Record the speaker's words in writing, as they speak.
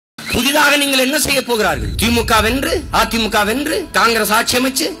புதிதாக நீங்கள் என்ன செய்ய போகிறார்கள்? திமுக வென்று, அதிமுக வென்று, காங்கிரஸ் ஆட்சி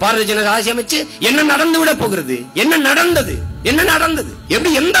அமைச்சு, பாரதிய ஜனதா ஆட்சி அமைச்சு என்ன நடந்து விட போகிறது? என்ன நடந்தது? என்ன நடந்தது?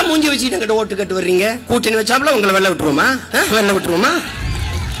 எப்படி எந்த மூஞ்சி வச்சுட்டு ஓட்டு கட்டு வர்றீங்க? கூட்டணி வச்சாப்ல உங்களை வெள்ள விட்டுருவோமா? வெள்ள விட்டுருவோமா?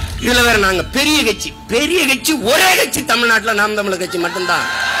 இதுல வேற நாங்க பெரிய கட்சி ஒரே கட்சி தமிழ்நாட்டில் நாம் தமிழர் கட்சி மட்டும்தான்.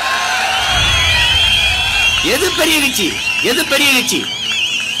 எது பெரிய கட்சி? எது பெரிய கட்சி?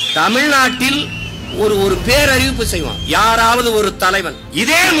 தமிழ்நாட்டில் ஒரு பேரறிவிப்பு செய்வோம். யாராவது ஒரு தலைவன்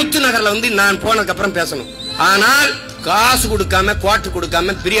இதே முத்து நகர்ல வந்து நான் போனதுக்கு அப்புறம் பேசணும். ஆனால் காசு கொடுக்காம, குவாட்டு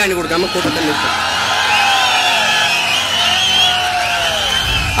கொடுக்காம, பிரியாணி கொடுக்காம கூட்டத்தை நிறுத்தும்.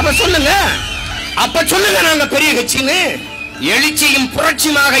 அப்ப சொல்லுங்க நாங்க பெரிய கட்சின்னு. எழுச்சியும்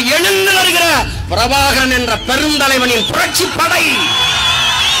புரட்சியுமாக எழுந்து வருகிற பிரபாகரன் என்ற பெருந்தலைவனின் புரட்சி படை,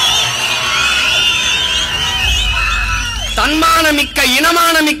 தன்மானமிக்க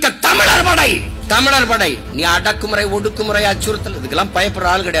இனமானமிக்க தமிழர் படை. நீ அடக்குமுறை, ஒடுக்குமுறை, அச்சுறுத்தல் இதுக்கெல்லாம் பயப்படுற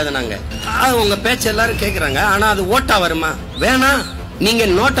ஆள் கிடையாது நாங்க. உங்க பேச்சு எல்லாரும் கேக்குறாங்க. ஆனா அது ஓட்டா வருமா? வேணா. நீங்க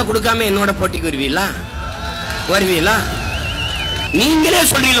நோட்டை கொடுக்காம என்னோட போட்டிக்கு வருவீங்களா? நீங்களே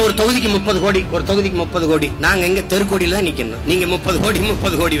சொல்றீங்க ஒரு தொகுதிக்கு 30 கோடி. நாங்க எங்க தெருக்கோடியில தான் நிக்கணும். நீங்க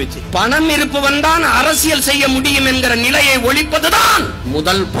 30 கோடி வச்சு பணம் இருப்பவன் தான் அரசியல் செய்ய முடியும் என்கிற நிலையை ஒழிப்பதுதான்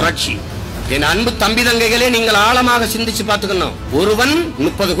முதல் புரட்சி. என் அன்பு தம்பி தங்கைகளே, நீங்கள் ஆழமாக சிந்திச்சு பார்த்துக்கணும். ஒருவன்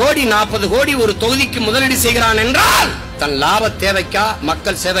 30 கோடி 40 கோடி ஒரு தொகுதிக்கு முதலீடு செய்கிறான் என்றால் தன் லாப தேவைக்கா,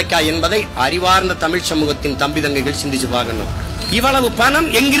 மக்கள் சேவைக்கா என்பதை அறிவார்ந்த தமிழ் சமூகத்தின் தம்பி தங்கைகள் சிந்திச்சு பார்க்கணும். இவ்வளவு பணம்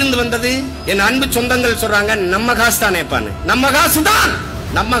எங்கிருந்து வந்தது? என் அன்பு சொந்தங்கள் சொல்றாங்க நம்ம காசு தானே. நம்ம காசு தான்.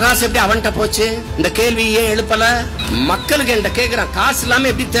 நம்ம காசு எப்படி அவன்கிட்ட போச்சு? இந்த கேள்வி ஏன் எழுப்பல? மக்களுக்கு என்கிட்ட கேட்கிறான், காசு இல்லாம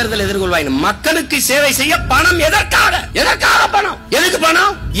எப்படி தேர்தல் எதிர்கொள்வாங்க? மக்களுக்கு சேவை செய்ய பணம் எதற்காக பணம்? எதுக்கு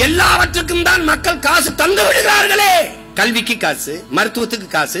பணம்? எல்லாவற்றுக்கும் தான் மக்கள் காசு தந்து விடுகிறார்களே. கல்விக்கு காசு, மருத்துவத்துக்கு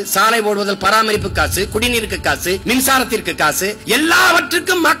காசு, சாலை போடுவதில் பராமரிப்பு காசு, குடிநீருக்கு காசு, மின்சாரத்திற்கு காசு,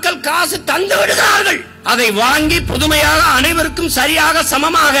 எல்லாவற்றுக்கும் மக்கள் காசு தந்து விடுகிறார்கள். அதை வாங்கி புதுமையாக அனைவருக்கும் சரியாக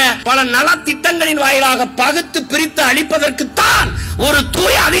சமமாக பல நலத்திட்டங்களின் வாயிலாக பகுத்து பிரித்து அளிப்பதற்குத்தான் ஒரு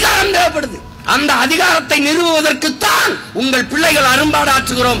தூய அதிகாரம் தேவைப்படுது. அந்த அதிகாரத்தை நிறுவுவதற்குத்தான் உங்கள் பிள்ளைகள்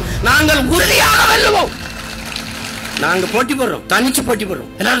அரும்பாடாற்றுகிறோம். நாங்கள் உறுதியாக வெல்லுவோம். நாங்க போட்டி போடுறோம், தனிச்சு போட்டி போடுறோம்.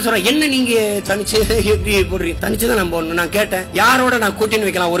 எல்லாரும் சொல்றோம், என்ன நீங்க தனிச்சு எப்படி போடுறீங்க? தனிச்சுதான் நான் போடணும். நான் கேட்டேன், யாரோட நான் கூட்டணி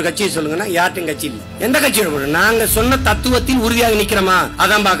வைக்கலாம்? ஒரு கட்சியை சொல்லுங்கன்னா யார்ட்டும் கட்சி இல்லை. எந்த கட்சியோட போடுறோம்? நாங்க சொன்ன தத்துவத்தில் உறுதியாக நிக்கிறோமா?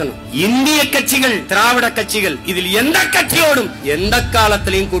 அதான் பார்க்கணும். இந்திய கட்சிகள், திராவிட கட்சிகள், இதில் எந்த கட்சியோடும் எந்த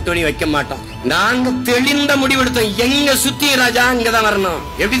காலத்திலையும் கூட்டணி வைக்க மாட்டோம். நாங்க தெளிந்த முடிவெடுத்தோம். எங்க சுத்தி ராஜா இங்கதான் வரணும்.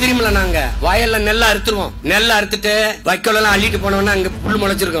 எப்படி தெரியுமில்ல? நாங்க வயல்ல நெல்ல அறுத்துருவோம். நெல்ல அறுத்துட்டு வைக்கோலாம் அள்ளிட்டு போனோம்னா அங்க புல்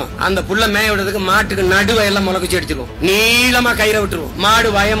முளைச்சிருக்கோம். அந்த புல்ல மேய விடுறதுக்கு மாட்டுக்கு நடு வயல்ல முளைச்சு எடுத்துருவோம். நீளமா கயிறை விட்டுருவோம். மாடு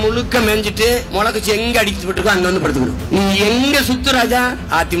வய முழுக்க மேஞ்சிட்டு முளைச்சு எங்க அடிச்சு விட்டுருக்கோம் அங்க வந்து படுத்துக்கணும். நீ எங்க சுத்து ராஜா?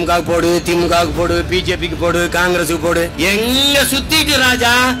 அதிமுக போடு, திமுக போடு, பிஜேபிக்கு போடு, காங்கிரஸுக்கு போடு, எங்க சுத்திட்டு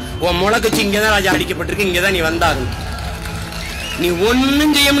ராஜா உன் முளைச்சு இங்கதான் ராஜா அடிக்கப்பட்டிருக்கு. இங்கதான் நீ வந்தாகும். நீ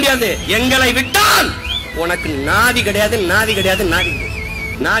ஒன்னும் செய்ய முடியாது. எங்களை விட்டால் உனக்கு நாதி கிடையாது.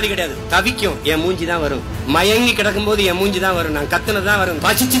 தவிக்கும் என் மூஞ்சி தான் வரும். மயங்கி கிடக்கும் போது என் மூஞ்சி தான் வரும். நான் கத்துனதான் வரும்.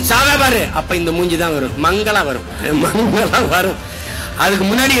 பசிச்சு சாவே பாரு, அப்ப இந்த மூஞ்சி தான் வரும். மங்களா வரும். அதுக்கு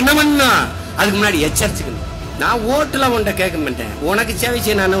முன்னாடி என்ன பண்ணணும்? அதுக்கு முன்னாடி எச்சரிச்சுக்கணும். நான் ஓட்டுல உன்ட்ட கேட்க மாட்டேன். உனக்கு சேவை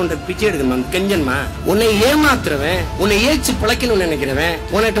செய்ய நான் உன்ட்ட பிச்சை எடுக்கணும். கெஞ்சன்மா உன்னை ஏமாத்துறவன், உன்னை ஏச்சு பிழைக்கணும்னு நினைக்கிறவன்,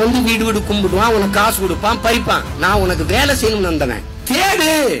 உனக்கு வந்து வீடு கும்பிடுவான், உனக்கு காசு கொடுப்பான், பறிப்பான். நான் உனக்கு வேலை செய்யணும்னு வந்தவன்.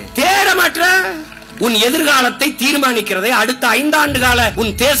 தேட மாட்ட. உன் எதிர்காலத்தை தீர்மானிக்கிறதை, அடுத்த 5 ஆண்டு கால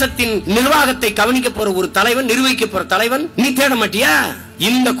உன் தேசத்தின் நிர்வாகத்தை கவனிக்க போற ஒரு தலைவன், நிர்வகிக்க போற தலைவன் நீ தேட மாட்டியா?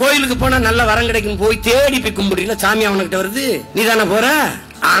 இந்த கோயிலுக்கு போனா நல்ல வரம் கிடைக்கும் போய் தேடி போய் கும்பிடுறீங்களா? சாமி அவனுக்கிட்ட வருது, நீ தானே போற.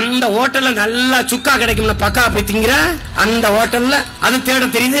 அந்த ஹோட்டல்ல நல்லா சுக்கா கிடைக்கும், பக்கா போய் திங்கிற அந்த ஹோட்டல்ல அது தேட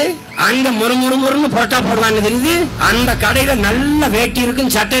தெரியுது. அங்க முறுமுறுன்னு போட்டா போடுவான்னு தெரியுது. அந்த கடையில நல்ல வேட்டி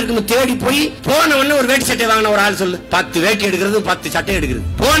இருக்கும், சட்டை இருக்கும், தேடி போய் போன உடனே ஒரு வேட்டி சட்டை வாங்கின ஒரு ஆள் சொல்லு. 10 வேட்டி எடுக்கிறது, 10 சட்டை எடுக்கிறது.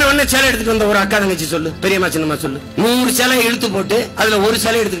 போன உடனே சேலை எடுத்துட்டு வந்த ஒரு அக்கா தங்கச்சி சொல்லு, பெரியம்மா சின்னம்மா சொல்லு. 100 சேலை இழுத்து போட்டு அதுல ஒரு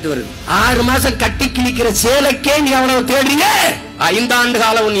சேலை எடுத்துக்கிட்டு வருது. 6 மாசம் கட்டி கிழிக்கிற சேலைக்கே நீ அவ்வளவு தேடுறீங்க. 5 ஆண்டு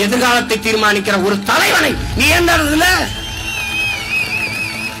கால உன் எதிர்காலத்தை தீர்மானிக்கிற ஒரு தலைவனை நீ ஏந்தாடுறதுல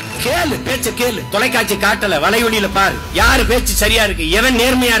கேளு. பேச்ச கேளு. தொலைக்காட்சி காட்டல, வலையொலியில பாரு. யாரு பேச்சு சரியா இருக்கு, எவன்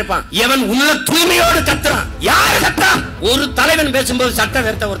நேர்மையா இருப்பான், எவன் உள்ள தூய்மையோடு கத்துறான், யாரு கத்துறான். ஒரு தலைவன் பேசும்போது சட்ட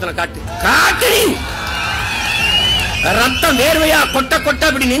வேர்த்த ஒருத்தனை காட்டு. ரத்தம் வேர்வையா கொட்ட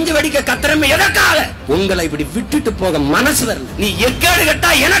இப்படி நெஞ்சு வெடிக்க கத்திரமே எதற்காக? உங்களை இப்படி விட்டுட்டு போக மனசு வரல. நீ எக்கேடு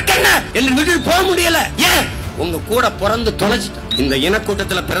கட்டா எனக்கு என்ன என்று விட்டு போக முடியல. ஏன் உங்க கூட பிறந்து தொலைச்சிட்டான். இந்த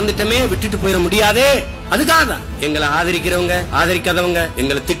இனக்கூட்டத்துல பிறந்துட்டமே விட்டுட்டு போயிட முடியாதே. அதுக்காக தான் எங்களை ஆதரிக்கிறவங்க, ஆதரிக்காதவங்க,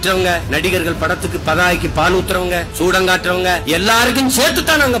 எங்களை திட்டுறவங்க, நடிகர்கள் படத்துக்கு பதாய்க்கு பால் ஊத்துறவங்க, சூடங்காட்டுறவங்க எல்லாருக்கும் சேர்த்து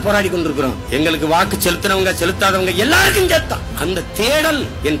தான் நாங்க போராடி கொண்டிருக்கிறோம். எங்களுக்கு வாக்கு செலுத்துறவங்க, செலுத்தாதவங்க எல்லாருக்கும் சேர்த்தான். அந்த தேடல்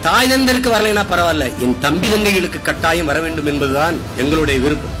என் தாய் தந்தருக்கு வரலைன்னா பரவாயில்ல, என் தம்பி தங்கைகளுக்கு கட்டாயம் வர வேண்டும் என்பதுதான் எங்களுடைய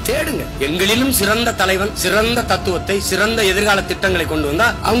விருப்பம். தேடுங்க. எங்களிலும் சிறந்த தலைவன், சிறந்த தத்துவத்தை, சிறந்த எதிர்கால திட்டங்களை கொண்டு வந்தா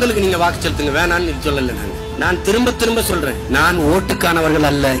அவங்களுக்கு நீங்க வாக்கு செலுத்துங்க. வேணான்னு சொல்லல. நான் திரும்ப திரும்ப சொல்றேன், நான் ஓட்டுக்கானவர்கள்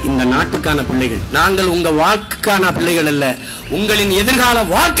அல்ல, இந்த நாட்டுக்கான பிள்ளைகள். நாங்கள் உங்க வாக்குக்கான பிள்ளைகள் அல்ல, உங்களின் எதிர்கால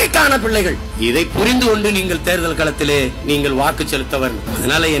வாழ்க்கைக்கான பிள்ளைகள். இதை புரிந்து கொண்டு நீங்கள் தேர்தல் களத்திலே நீங்கள் வாக்கு செலுத்தவர்.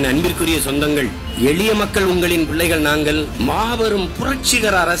 அதனால என் அன்பிற்குரிய சொந்தங்கள், எளிய மக்கள் உங்களின் பிள்ளைகள். நாங்கள் மாபெரும்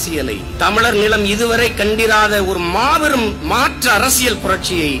புரட்சிகர அரசியலை, தமிழர் நிலம் இதுவரை கண்டிராத ஒரு மாபெரும் மாற்று அரசியல்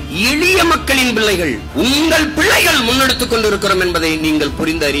புரட்சியை எளிய மக்களின் பிள்ளைகள், உங்கள் பிள்ளைகள் முன்னெடுத்துக் கொண்டிருக்கிறோம் என்பதை நீங்கள்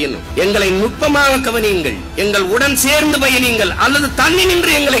புரிந்து அறியணும். எங்களை நுட்பமாக கவனியுங்கள், எங்கள் உடன் சேர்ந்து பயணியுங்கள், அல்லது தண்ணி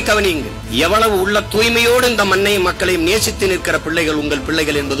நின்று எங்களை கவனியுங்கள். எவ்வளவு உள்ள தூய்மையோடு இந்த மண்ணையும் மக்களையும் நேசித்து நிற்கிற பிள்ளைகள் உங்கள்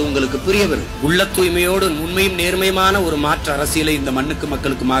பிள்ளைகள் என்பது உங்களுக்கு புரிய வரும். உள்ள தூய்மையோடு உண்மையும் நேர்மையுமான ஒரு மாற்று அரசியலை இந்த மண்ணுக்கு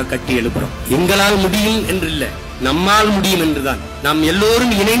மக்களுக்குமாக கட்டி எழுப்புறோம். எங்களால் முடியும் என்று இல்ல, நம்மால் முடியும் என்றுதான். நாம்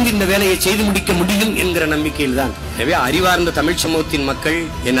எல்லோரும் இணைந்து இந்த வேலையை செய்து முடிக்க முடியும் என்கிற நம்பிக்கையில் தான். எனவே அறிவார்ந்த தமிழ் சமூகத்தின் மக்கள்,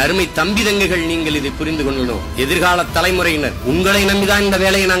 என் அருமை தம்பி தங்கைகள், நீங்கள் இதை புரிந்து கொள்ளணும். எதிர்கால தலைமுறையினர் உங்களை நம்பிதான் இந்த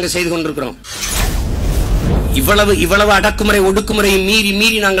வேலையை நாங்கள் செய்து கொண்டிருக்கிறோம். இவ்வளவு அடக்குமுறை ஒடுக்குமுறையை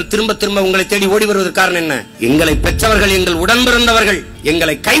மீறி நாங்கள் திரும்ப திரும்ப உங்களை தேடி ஓடி வருவதற்கு காரணம் என்ன? எங்களை பெற்றவர்கள், எங்கள் உடன் பிறந்தவர்கள்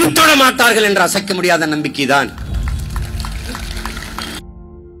எங்களை கைவிட்டுவிட மாட்டார்கள் என்ற அசைக்க முடியாத நம்பிக்கைதான்.